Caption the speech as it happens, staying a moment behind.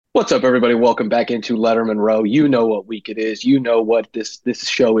What's up, everybody? Welcome back into Letterman Row. You know what week it is. You know what this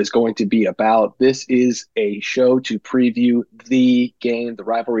show is going to be about. This is a show to preview the game, the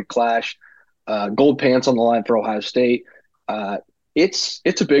rivalry clash. Gold pants on the line for Ohio State. Uh, it's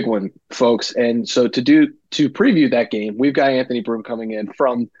a big one, folks. And so to preview that game, we've got Anthony Broome coming in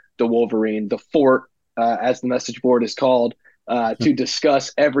from the Wolverine, the Fort, as the message board is called, to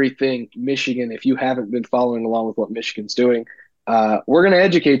discuss everything Michigan. If you haven't been following along with what Michigan's doing. We're going to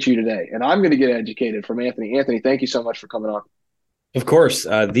educate you today, and I'm going to get educated from Anthony. Anthony, thank you so much for coming on. Of course,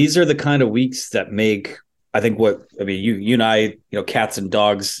 these are the kind of weeks that make, I think, you and I, cats and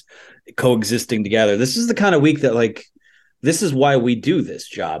dogs coexisting together. This is the kind of week that, this is why we do this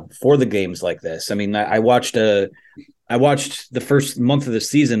job for the games like this. I mean, I watched the first month of the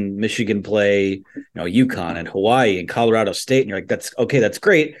season, Michigan play, UConn and Hawaii and Colorado State, and you're like, that's okay, that's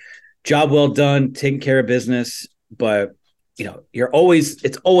great, job well done, taking care of business, but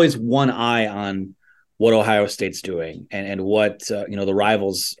it's always one eye on what Ohio State's doing and what, the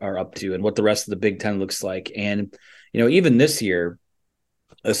rivals are up to and what the rest of the Big Ten looks like. And, even this year,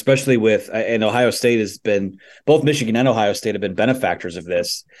 especially and Ohio State has been, both Michigan and Ohio State have been benefactors of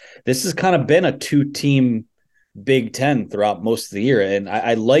this. This has kind of been a two-team Big Ten throughout most of the year. And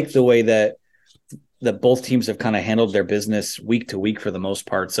I like the way that both teams have kind of handled their business week to week for the most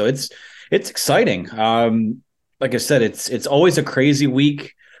part. So it's exciting. Like I said, it's always a crazy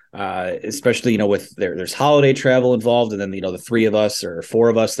week, especially, with there's holiday travel involved. And then, the three of us or four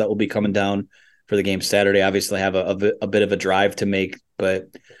of us that will be coming down for the game Saturday, obviously have a bit of a drive to make, but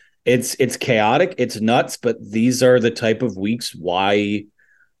it's chaotic. It's nuts. But these are the type of weeks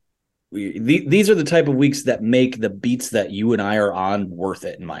these are the type of weeks that make the beats that you and I are on worth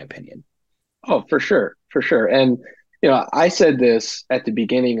it, in my opinion. Oh, for sure. For sure. And, I said this at the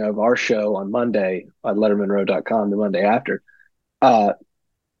beginning of our show on Monday on LettermanRow.com, the Monday after.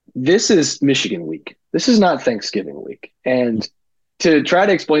 This is Michigan week. This is not Thanksgiving week. And to try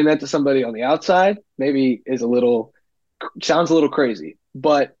to explain that to somebody on the outside maybe sounds a little crazy.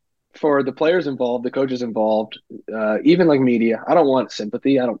 But for the players involved, the coaches involved, even like media, I don't want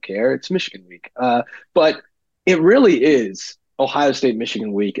sympathy. I don't care. It's Michigan week. But it really is Ohio State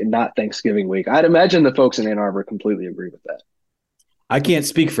Michigan week and not Thanksgiving week. I'd imagine the folks in Ann Arbor completely agree with that. I can't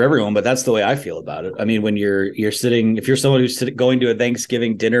speak for everyone, but that's the way I feel about it. I mean, when you're sitting, if you're someone who's going to a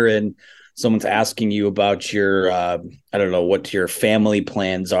Thanksgiving dinner and someone's asking you about your, I don't know, what your family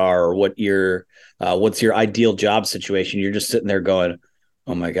plans are or what's your ideal job situation, you're just sitting there going,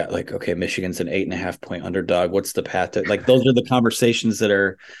 oh my God, okay, Michigan's an 8.5-point underdog. What's the path to, those are the conversations that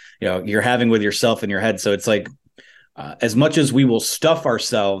are, you're having with yourself in your head. So it's as much as we will stuff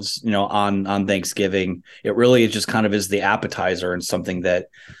ourselves, on Thanksgiving, it really is just kind of is the appetizer and something that,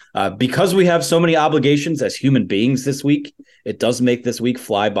 because we have so many obligations as human beings this week, it does make this week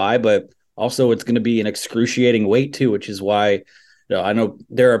fly by, but also it's going to be an excruciating wait too, which is why, I know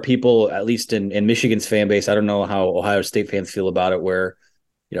there are people, at least in Michigan's fan base, I don't know how Ohio State fans feel about it, where,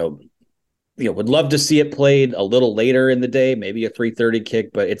 would love to see it played a little later in the day, maybe a 3:30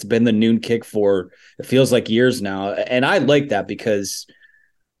 kick, but it's been the noon kick for, it feels like years now. And I like that because,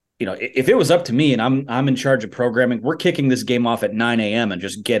 if it was up to me and I'm in charge of programming, we're kicking this game off at 9 a.m. and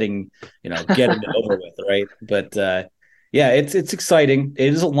just getting it over with. Right. But yeah, it's exciting.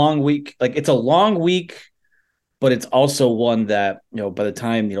 It is a long week. It's a long week, but it's also one that, by the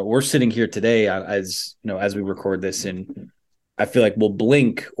time, we're sitting here today as we record this, and I feel like we'll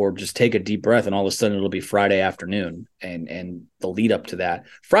blink or just take a deep breath and all of a sudden it'll be Friday afternoon, and the lead up to that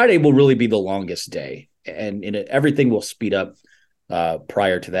Friday will really be the longest day, and everything will speed up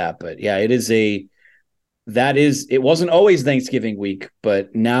prior to that. But yeah, it wasn't always Thanksgiving week,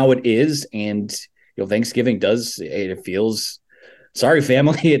 but now it is. And, Thanksgiving it feels, sorry,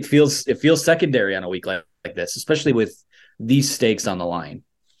 family, it feels secondary on a week like this, especially with these stakes on the line.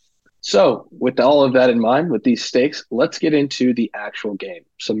 So with all of that in mind, with these stakes, let's get into the actual game,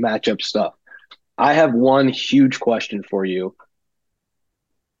 some matchup stuff. I have one huge question for you.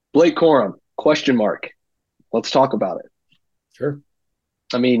 Blake Corum, question mark. Let's talk about it. Sure.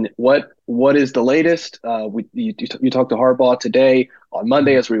 I mean, what is the latest? You talked to Harbaugh today on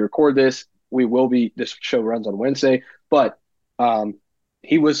Monday as we record this. This show runs on Wednesday, but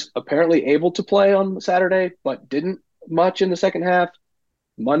he was apparently able to play on Saturday, but didn't much in the second half.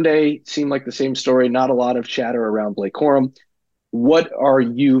 Monday seemed like the same story, not a lot of chatter around Blake Corum. What are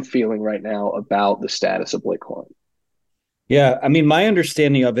you feeling right now about the status of Blake Corum? Yeah, I mean, my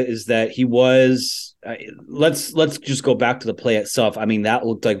understanding of it is that he was. Let's just go back to the play itself. I mean, that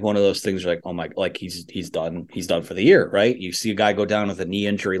looked like one of those things like, oh my, he's done for the year, right? You see a guy go down with a knee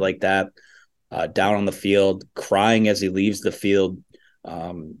injury like that, down on the field, crying as he leaves the field.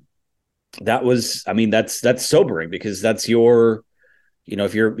 that was, I mean, that's sobering, because that's your,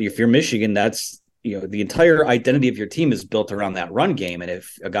 if you're Michigan, that's, the entire identity of your team is built around that run game. And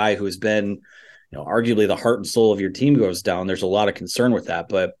if a guy who has been, arguably the heart and soul of your team goes down, there's a lot of concern with that.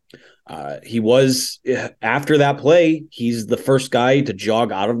 But he was, after that play, he's the first guy to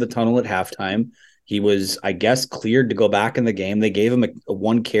jog out of the tunnel at halftime. He was, I guess, cleared to go back in the game. They gave him a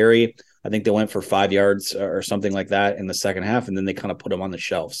one carry. I think they went for 5 yards or something like that in the second half, and then they kind of put him on the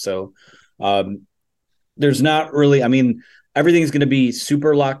shelf. So there's not really, I mean, everything's going to be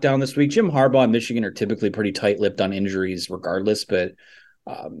super locked down this week. Jim Harbaugh and Michigan are typically pretty tight-lipped on injuries regardless, but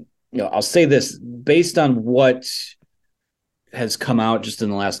I'll say this, based on what has come out just in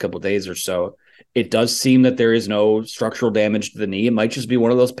the last couple of days or so, it does seem that there is no structural damage to the knee. It might just be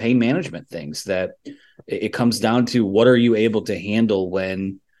one of those pain management things that it comes down to, what are you able to handle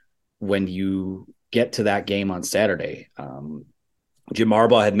when you get to that game on Saturday? Jim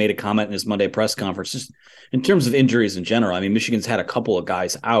Harbaugh had made a comment in his Monday press conference, just in terms of injuries in general. I mean, Michigan's had a couple of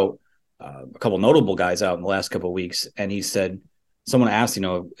guys out, a couple of notable guys out in the last couple of weeks. And he said, someone asked,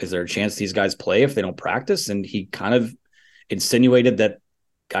 is there a chance these guys play if they don't practice? And he kind of insinuated that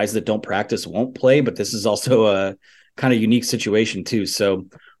guys that don't practice won't play, but this is also a kind of unique situation too. So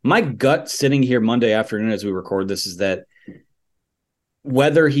my gut sitting here Monday afternoon as we record this is that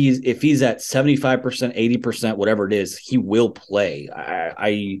if he's at 75%, 80%, whatever it is, he will play.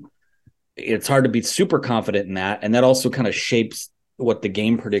 It's hard to be super confident in that. And that also kind of shapes what the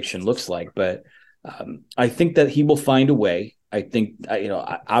game prediction looks like. But I think that he will find a way. I think,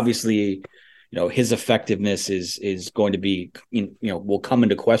 obviously, his effectiveness is going to be, will come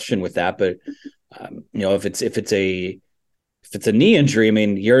into question with that. But, if it's a knee injury, I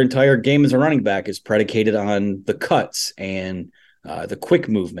mean, your entire game as a running back is predicated on the cuts and the quick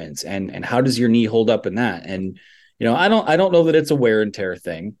movements and how does your knee hold up in that? And, I don't know that it's a wear and tear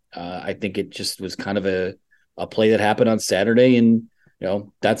thing. I think it just was kind of a play that happened on Saturday, and,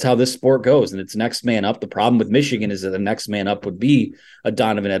 that's how this sport goes, and it's next man up. The problem with Michigan is that the next man up would be a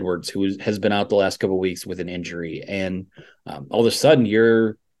Donovan Edwards, who has been out the last couple of weeks with an injury. And all of a sudden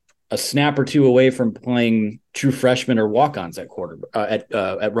you're a snap or two away from playing true freshmen or walk-ons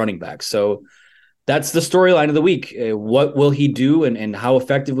at running back. So that's the storyline of the week. What will he do, and how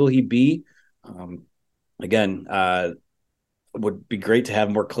effective will he be? Again, it would be great to have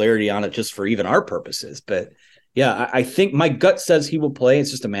more clarity on it just for even our purposes. But yeah, I think my gut says he will play.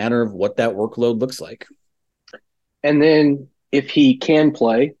 It's just a matter of what that workload looks like. And then if he can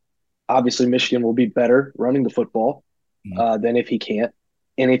play, obviously Michigan will be better running the football than if he can't.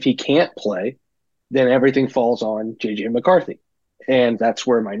 And if he can't play, then everything falls on J.J. McCarthy. And that's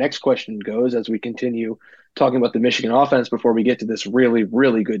where my next question goes as we continue talking about the Michigan offense before we get to this really,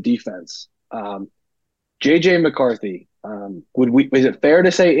 really good defense. J.J. McCarthy, is it fair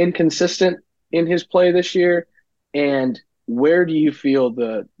to say inconsistent in his play this year? And where do you feel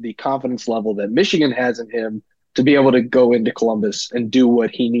the confidence level that Michigan has in him to be able to go into Columbus and do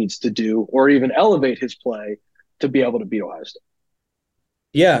what he needs to do, or even elevate his play to be able to beat Ohio State?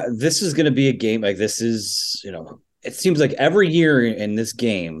 Yeah, this is going to be a game like this is, it seems like every year in this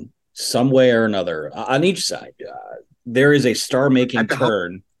game, some way or another, on each side, there is a star-making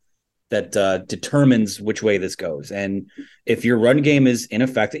turn that determines which way this goes. And if your run game is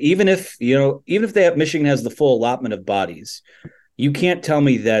ineffective, even if Michigan has the full allotment of bodies, you can't tell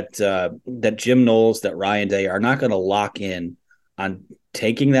me that Jim Knowles, that Ryan Day are not going to lock in on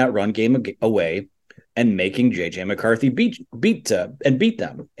taking that run game away and making J.J. McCarthy beat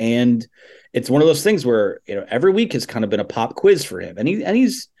them. And it's one of those things where, every week has kind of been a pop quiz for him. And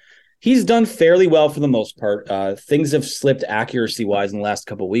he's done fairly well for the most part. Things have slipped accuracy wise in the last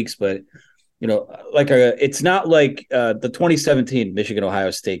couple of weeks, but it's not like the 2017 Michigan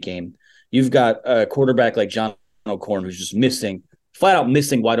Ohio State game. You've got a quarterback like John O'Korn who's just flat out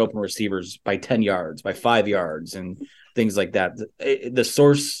missing wide open receivers by 10 yards, by 5 yards, and things like that. The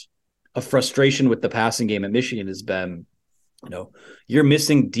source of frustration with the passing game at Michigan has been, you're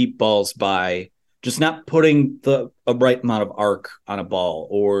missing deep balls by just not putting a right amount of arc on a ball,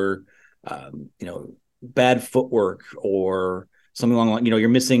 or bad footwork, or something along the line. You're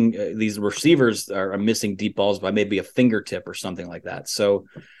missing these receivers are missing deep balls by maybe a fingertip or something like that. So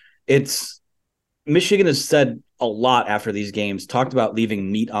Michigan has said a lot after these games, talked about leaving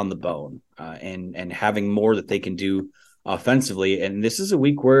meat on the bone and having more that they can do offensively. And this is a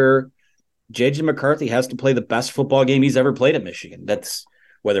week where J.J. McCarthy has to play the best football game he's ever played at Michigan. That's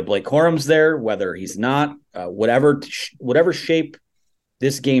whether Blake Corum's there, whether he's not, whatever shape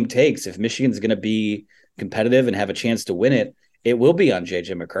this game takes. If Michigan's going to be competitive and have a chance to win it, it will be on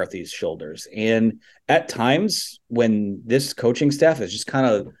J.J. McCarthy's shoulders. And at times when this coaching staff is just kind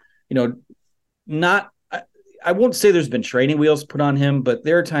of, not. I won't say there's been training wheels put on him, but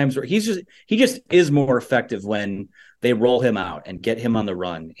there are times where he just is more effective when they roll him out and get him on the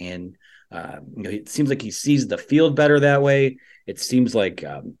run. And it seems like he sees the field better that way. It seems like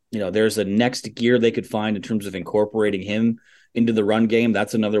there's a next gear they could find in terms of incorporating him into the run game.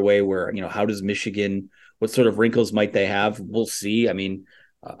 That's another way where how does Michigan? What sort of wrinkles might they have? We'll see. I mean,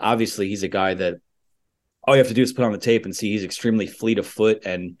 obviously he's a guy that all you have to do is put on the tape and see he's extremely fleet of foot,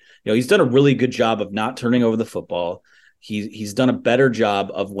 and he's done a really good job of not turning over the football. He's done a better job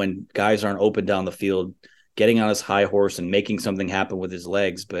of when guys aren't open down the field, getting on his high horse and making something happen with his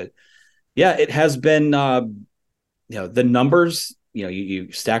legs. But yeah, it has been the numbers.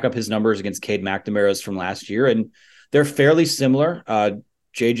 You stack up his numbers against Cade McNamara's from last year, and they're fairly similar.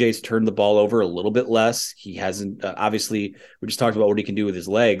 JJ's turned the ball over a little bit less. He hasn't obviously. We just talked about what he can do with his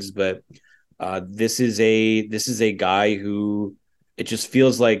legs, but this is a guy who it just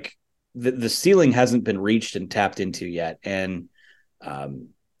feels like the ceiling hasn't been reached and tapped into yet, and a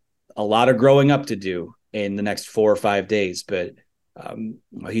lot of growing up to do in the next 4 or 5 days. But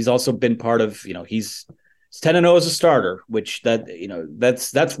he's also been part of he's 10-0 as a starter, which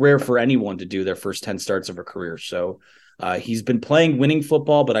that's rare for anyone to do their first 10 starts of a career. So he's been playing winning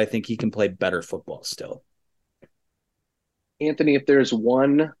football, but I think he can play better football still. Anthony, if there's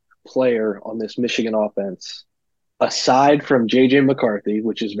one player on this Michigan offense, aside from J.J. McCarthy,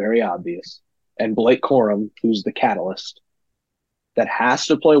 which is very obvious, and Blake Corum, who's the catalyst, that has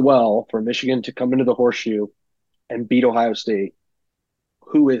to play well for Michigan to come into the horseshoe and beat Ohio State,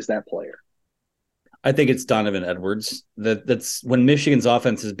 who is that player? I think it's Donovan Edwards. That's when Michigan's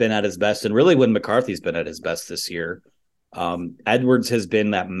offense has been at its best, and really when McCarthy's been at his best this year. Edwards has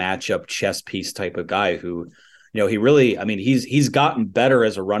been that matchup chess piece type of guy who he really, he's gotten better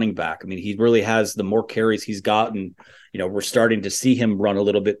as a running back. He really has. The more carries he's gotten, we're starting to see him run a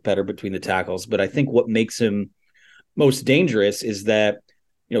little bit better between the tackles. But I think what makes him most dangerous is that,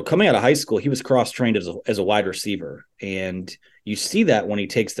 coming out of high school, he was cross-trained as a wide receiver. And you see that when he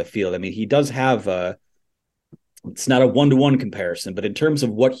takes the field. He does have it's not a one-to-one comparison, but in terms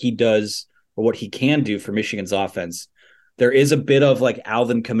of what he does or what he can do for Michigan's offense, there is a bit of like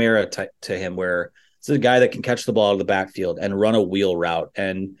Alvin Kamara to him, where it's a guy that can catch the ball out of the backfield and run a wheel route.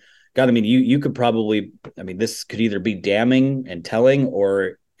 And God, you could probably, this could either be damning and telling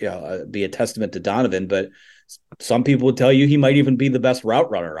or be a testament to Donovan, but some people would tell you he might even be the best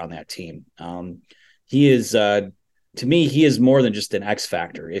route runner on that team. He is, to me, he is more than just an X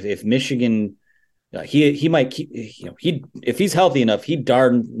factor. If Michigan, he might keep, if he's healthy enough, he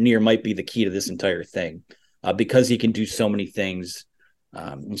darn near might be the key to this entire thing, because he can do so many things.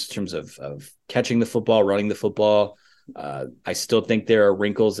 In terms of catching the football, running the football. I still think there are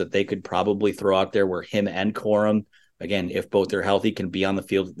wrinkles that they could probably throw out there where him and Corum, again, if both are healthy, can be on the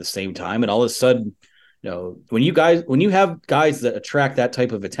field at the same time. And all of a sudden, when you have guys that attract that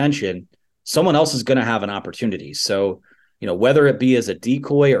type of attention, someone else is going to have an opportunity. So, whether it be as a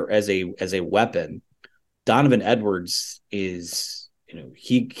decoy or as a weapon, Donovan Edwards is,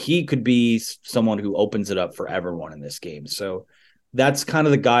 he could be someone who opens it up for everyone in this game. So that's kind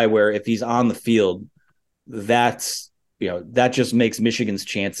of the guy where if he's on the field, that just makes Michigan's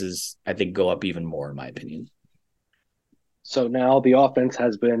chances, I think, go up even more, in my opinion. So now the offense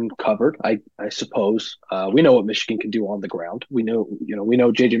has been covered, I suppose. We know what Michigan can do on the ground. We know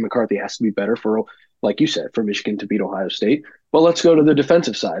J.J. McCarthy has to be better for, like you said, for Michigan to beat Ohio State. But let's go to the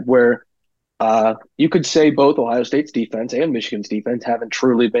defensive side, where you could say both Ohio State's defense and Michigan's defense haven't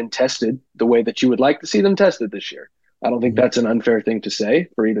truly been tested the way that you would like to see them tested this year. I don't think that's an unfair thing to say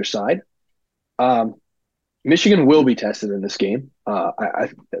for either side. Michigan will be tested in this game. I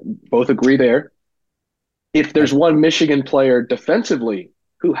both agree there. If there's one Michigan player defensively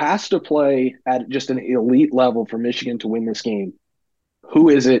who has to play at just an elite level for Michigan to win this game, who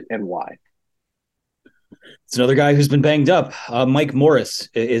is it and why? It's another guy who's been banged up. Mike Morris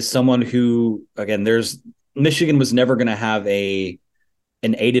is someone who, again, Michigan was never going to have an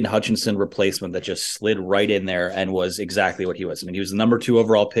Aiden Hutchinson replacement that just slid right in there and was exactly what he was. He was the number 2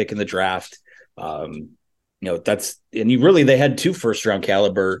 overall pick in the draft. They had 2 first-round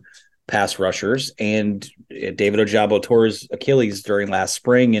caliber pass rushers, and David Ojabo tore his Achilles during last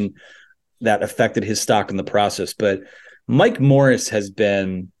spring, and that affected his stock in the process. But Mike Morris has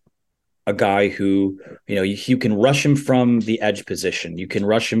been a guy who, you can rush him from the edge position. You can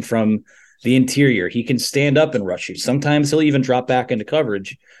rush him from the interior. He can stand up and rush you. Sometimes he'll even drop back into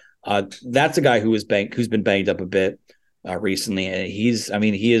coverage. That's a guy who's been banged up a bit recently. And he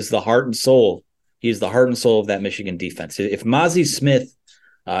is the heart and soul. He is the heart and soul of that Michigan defense. If Mazi Smith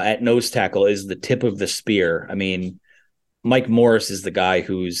at nose tackle is the tip of the spear, Mike Morris is the guy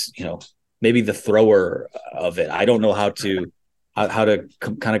who's, maybe the thrower of it. I don't know how to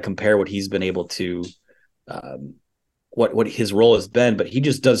kind of compare what he's been able to, what his role has been, but he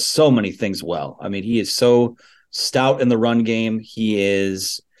just does so many things well. I mean, he is so stout in the run game. He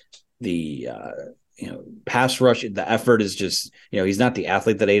is the pass rush. The effort is just, he's not the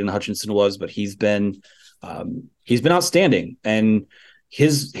athlete that Aiden Hutchinson was, but he's been outstanding. And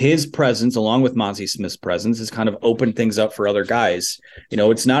his presence, along with Monty Smith's presence, has kind of opened things up for other guys.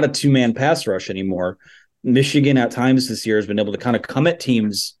 It's not a 2-man pass rush anymore. Michigan at times this year has been able to kind of come at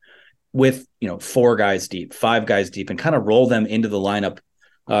teams with 4 guys deep, 5 guys deep, and kind of roll them into the lineup,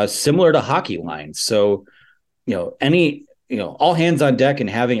 similar to hockey lines. So all hands on deck and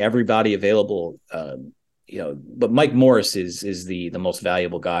having everybody available. But Mike Morris is the most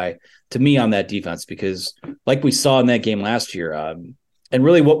valuable guy to me on that defense, because like we saw in that game last year, and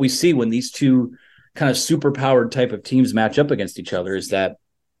really what we see when these two kind of super powered type of teams match up against each other is that,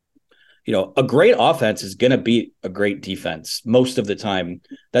 a great offense is going to beat a great defense most of the time.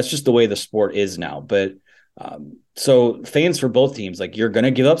 That's just the way the sport is now. But so fans for both teams, like, you're going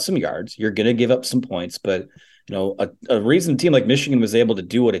to give up some yards, you're going to give up some points, but a reason a team like Michigan was able to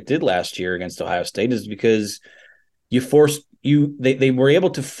do what it did last year against Ohio State is because they were able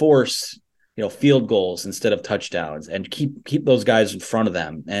to force field goals instead of touchdowns and keep those guys in front of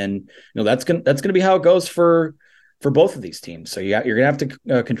them. And that's gonna be how it goes for both of these teams. So you're gonna have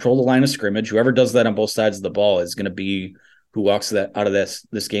to control the line of scrimmage. Whoever does that on both sides of the ball is gonna be who walks out of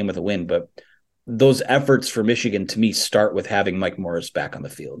this game with a win. But those efforts for Michigan, to me, start with having Mike Morris back on the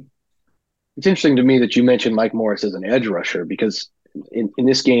field. It's interesting to me that you mentioned Mike Morris as an edge rusher, because in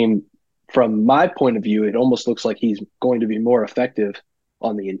this game, from my point of view, it almost looks like he's going to be more effective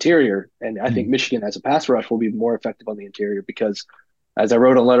on the interior. And I think Michigan as a pass rush will be more effective on the interior because, as I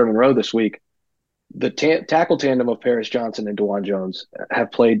wrote on Letterman Row this week, the tackle tandem of Paris Johnson and DeJuan Jones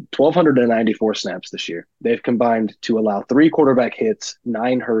have played 1,294 snaps this year. They've combined to allow 3 quarterback hits,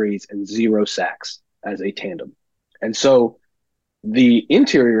 9 hurries, and 0 sacks as a tandem. And so the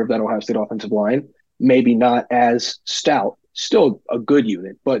interior of that Ohio State offensive line, maybe not as stout, still a good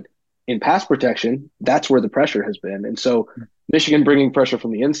unit, but in pass protection, that's where the pressure has been. And so Michigan bringing pressure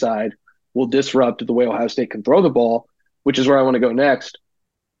from the inside will disrupt the way Ohio State can throw the ball, which is where I want to go next.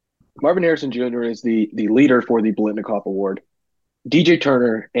 Marvin Harrison Jr. is the leader for the Biletnikoff Award. DJ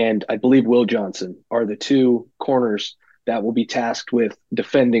Turner and I believe Will Johnson are the 2 corners that will be tasked with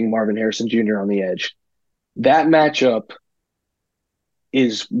defending Marvin Harrison Jr. on the edge. That matchup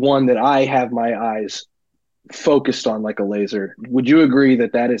is one that I have my eyes focused on like a laser. Would you agree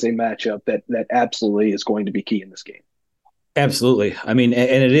that that is a matchup that absolutely is going to be key in this game? Absolutely. I mean,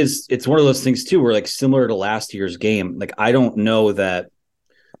 and it's one of those things too, where, like, similar to last year's game, like, I don't know that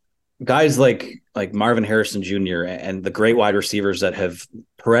guys like Marvin Harrison Jr. and the great wide receivers that have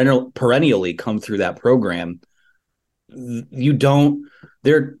perennially come through that program, it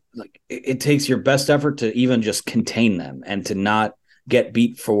takes your best effort to even just contain them and to not get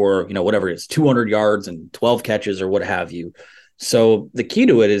beat for, whatever it is, 200 yards and 12 catches or what have you. So the key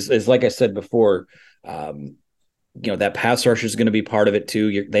to it is like I said before, that pass rush is going to be part of it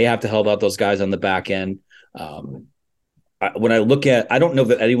too. They have to help out those guys on the back end. When I look at, I don't know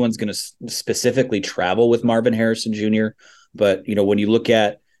that anyone's going to specifically travel with Marvin Harrison Jr., but, when you look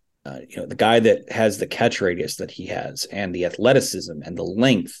at, the guy that has the catch radius that he has and the athleticism and the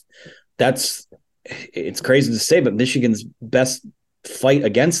length, it's crazy to say, but Michigan's best fight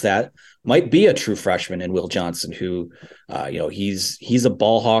against that might be a true freshman in Will Johnson, who, he's a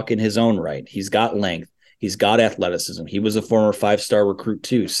ball hawk in his own right. He's got length. He's got athleticism. He was a former 5-star recruit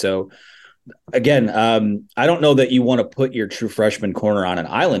too. So again, I don't know that you want to put your true freshman corner on an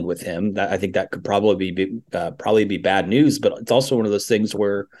island with him. I think that could probably be bad news, but it's also one of those things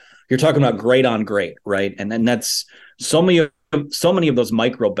where you're talking about great on great, right? And then that's so many of those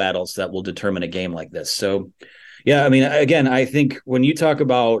micro battles that will determine a game like this. So yeah, I mean, again, I think when you talk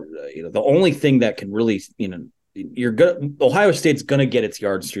about, the only thing that can really, Ohio State's going to get its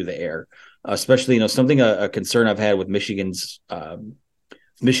yards through the air, especially, something, a concern I've had with Michigan's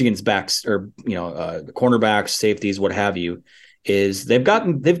backs, or, the cornerbacks, safeties, what have you, is they've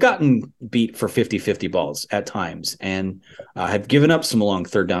gotten beat for 50-50 balls at times and have given up some long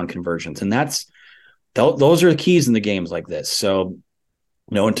 3rd down conversions. And those are the keys in the games like this. So,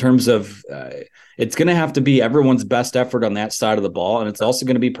 in terms of, it's going to have to be everyone's best effort on that side of the ball. And it's also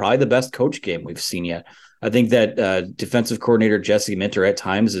going to be probably the best coach game we've seen yet. I think that defensive coordinator Jesse Minter at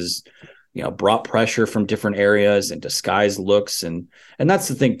times is, brought pressure from different areas and disguised looks. And that's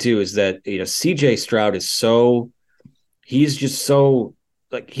the thing too, is that, CJ Stroud is he's just so,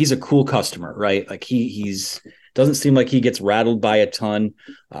 like, he's a cool customer, right? Like he's Doesn't seem like he gets rattled by a ton.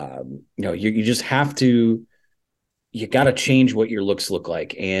 You just have to. You got to change what your looks look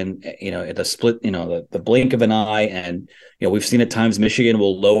like, and at the split, the blink of an eye, and we've seen at times Michigan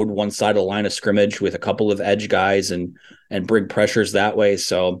will load one side of the line of scrimmage with a couple of edge guys and bring pressures that way.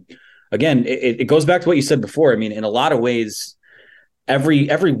 So again, it goes back to what you said before. I mean, in a lot of ways,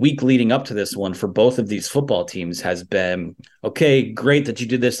 every week leading up to this one for both of these football teams has been, okay, great that you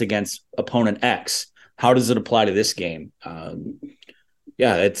did this against opponent X. How does it apply to this game? There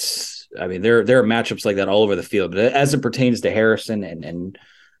are matchups like that all over the field, but as it pertains to Harrison and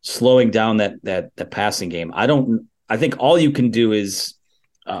slowing down that passing game, I think all you can do is,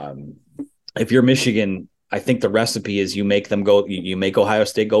 if you're Michigan, I think the recipe is you make Ohio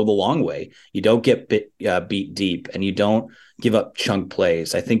State go the long way. You don't get beat deep, and you don't give up chunk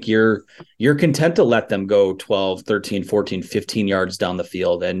plays. I think you're content to let them go 12, 13, 14, 15 yards down the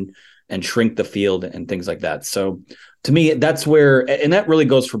field and shrink the field and things like that. So to me, that's where, and that really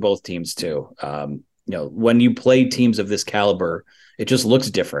goes for both teams too. When you play teams of this caliber, it just looks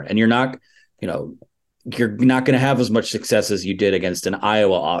different, and you're not going to have as much success as you did against an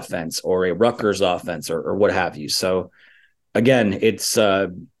Iowa offense or a Rutgers offense or what have you. So again, it's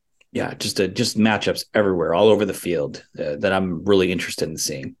just matchups everywhere, all over the field that I'm really interested in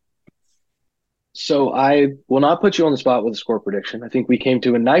seeing. So I will not put you on the spot with a score prediction. I think we came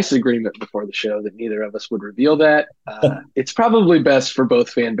to a nice agreement before the show that neither of us would reveal that. It's probably best for both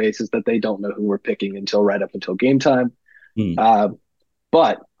fan bases that they don't know who we're picking right up until game time.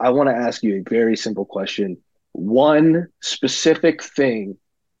 But I want to ask you a very simple question. One specific thing: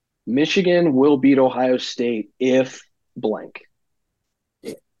 Michigan will beat Ohio State if blank.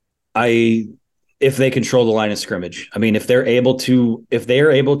 If they control the line of scrimmage. I mean, if they are able to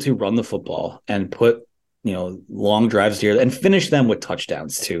run the football and put, long drives here and finish them with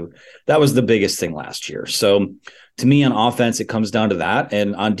touchdowns too. That was the biggest thing last year. So to me, on offense, it comes down to that.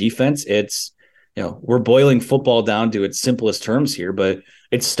 And on defense, it's, we're boiling football down to its simplest terms here, but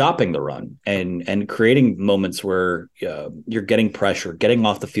it's stopping the run and creating moments where you're getting pressure, getting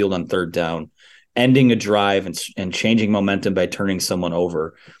off the field on third down, ending a drive and changing momentum by turning someone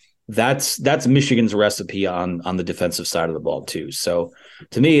over. That's Michigan's recipe on the defensive side of the ball too. So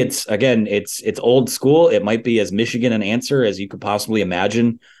to me, it's old school. It might be as Michigan an answer as you could possibly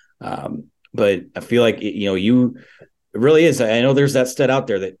imagine. But I feel like, it really is. I know there's that stat out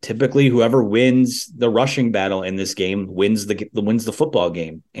there that typically whoever wins the rushing battle in this game wins the football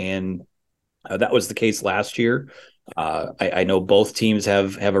game. And that was the case last year. I know both teams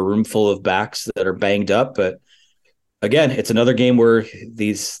have a room full of backs that are banged up, but again, it's another game where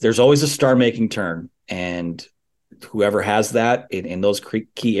there's always a star-making turn, and whoever has that in those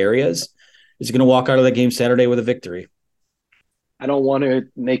key areas is going to walk out of the game Saturday with a victory. I don't want to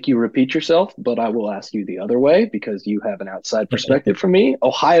make you repeat yourself, but I will ask you the other way because you have an outside perspective from me.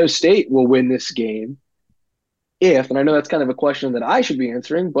 Ohio State will win this game if, and I know that's kind of a question that I should be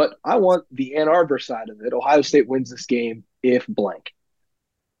answering, but I want the Ann Arbor side of it. Ohio State wins this game if blank.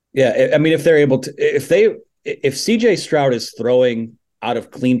 Yeah, I mean, if they're able to, if CJ Stroud is throwing out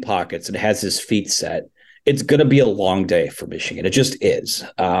of clean pockets and has his feet set, it's going to be a long day for Michigan. It just is.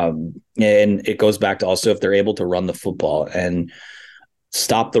 And it goes back to also if they're able to run the football and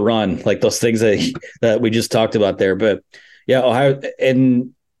stop the run, like those things that we just talked about there. But yeah, Ohio,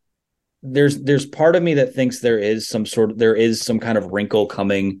 and there's part of me that thinks there is some kind of wrinkle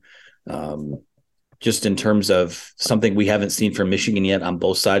coming, just in terms of something we haven't seen from Michigan yet on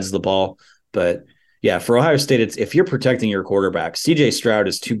both sides of the ball. But yeah, for Ohio State, it's if you're protecting your quarterback, CJ Stroud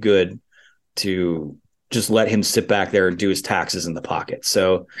is too good to just let him sit back there and do his taxes in the pocket.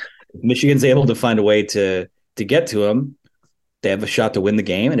 So if Michigan's able to find a way to get to him, they have a shot to win the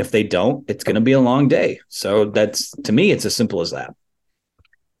game. And if they don't, it's going to be a long day. So to me, it's as simple as that.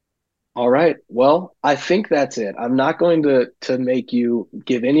 All right. Well, I think that's it. I'm not going to make you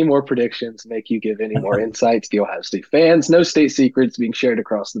give any more predictions, make you give any more insights to the Ohio State fans. No state secrets being shared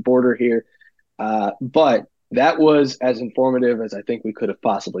across the border here. But that was as informative as I think we could have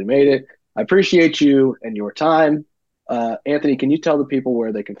possibly made it. I appreciate you and your time. Anthony, can you tell the people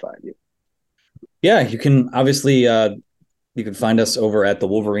where they can find you? Yeah, you can obviously you can find us over at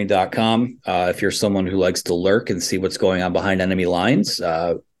thewolverine.com. If you're someone who likes to lurk and see what's going on behind enemy lines,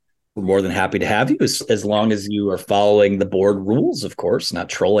 we're more than happy to have you as long as you are following the board rules, of course, not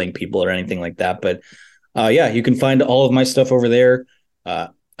trolling people or anything like that. But yeah, you can find all of my stuff over there.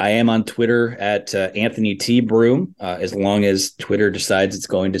 I am on Twitter at Anthony T. Broom, as long as Twitter decides it's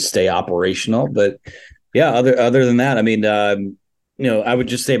going to stay operational. But yeah, other than that, I mean, I would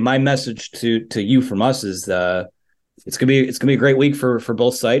just say my message to you from us is it's gonna be a great week for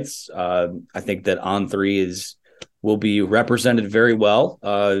both sites. I think that On3 is will be represented very well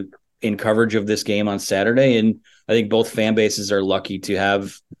in coverage of this game on Saturday. And I think both fan bases are lucky to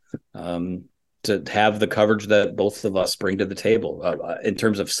have the coverage that both of us bring to the table in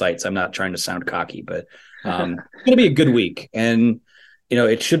terms of sites. I'm not trying to sound cocky, but it's going to be a good week. And,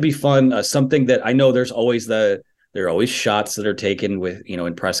 it should be fun. Something that I know there are always shots that are taken with,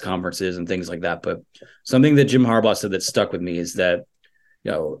 in press conferences and things like that. But something that Jim Harbaugh said that stuck with me is that,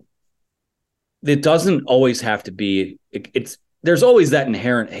 it doesn't always have to be, there's always that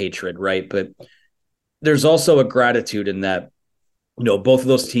inherent hatred, right? But there's also a gratitude in that, both of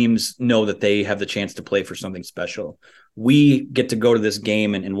those teams know that they have the chance to play for something special. We get to go to this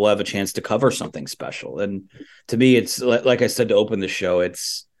game and we'll have a chance to cover something special. And to me, it's like I said, to open the show,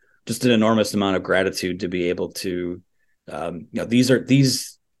 it's just an enormous amount of gratitude to be able to,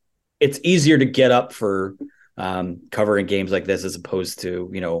 it's easier to get up for covering games like this as opposed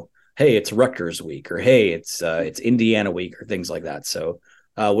to, hey, it's Rutgers week, or hey, it's Indiana week, or things like that. So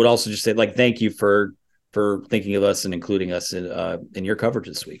would also just say thank you for thinking of us and including us in your coverage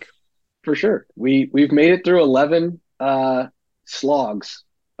this week. For sure. We've made it through 11 slogs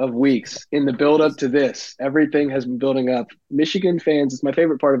of weeks in the build up to this. Everything has been building up. Michigan fans, it's my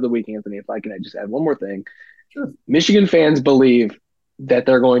favorite part of the week, Anthony. If I can just add one more thing. Sure. Michigan fans believe that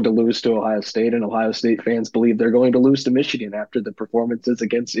they're going to lose to Ohio State, and Ohio State fans believe they're going to lose to Michigan after the performances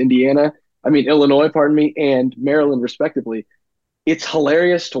against Illinois, and Maryland, respectively. It's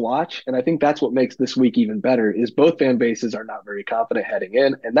hilarious to watch, and I think that's what makes this week even better, is both fan bases are not very confident heading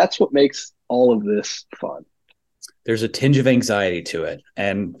in, and that's what makes all of this fun. There's a tinge of anxiety to it,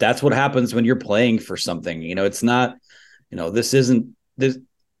 and that's what happens when you're playing for something. It's not, this isn't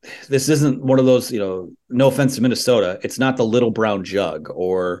one of those, no offense to Minnesota, it's not the Little Brown Jug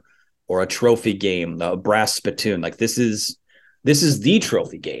or a trophy game, a brass spittoon. This is the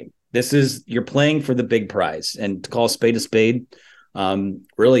trophy game. You're playing for the big prize, and to call a spade,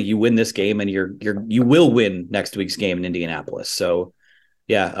 really, you win this game and you will win next week's game in Indianapolis. So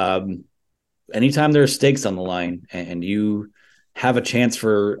yeah, anytime there are stakes on the line and you have a chance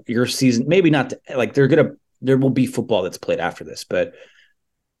for your season, maybe not to, there will be football that's played after this, but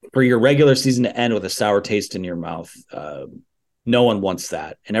for your regular season to end with a sour taste in your mouth, no one wants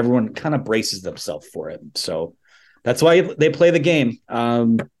that, and everyone kind of braces themselves for it. So that's why they play the game.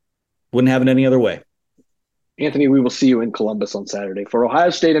 Wouldn't have it any other way. Anthony, we will see you in Columbus on Saturday for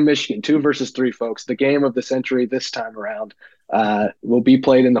Ohio State and Michigan, 2 versus 3, folks. The game of the century this time around will be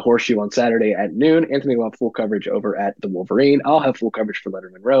played in the Horseshoe on Saturday at noon. Anthony will have full coverage over at the Wolverine. I'll have full coverage for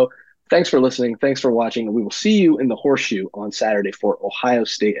Letterman Row. Thanks for listening. Thanks for watching. We will see you in the Horseshoe on Saturday for Ohio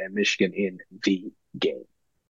State and Michigan in the game.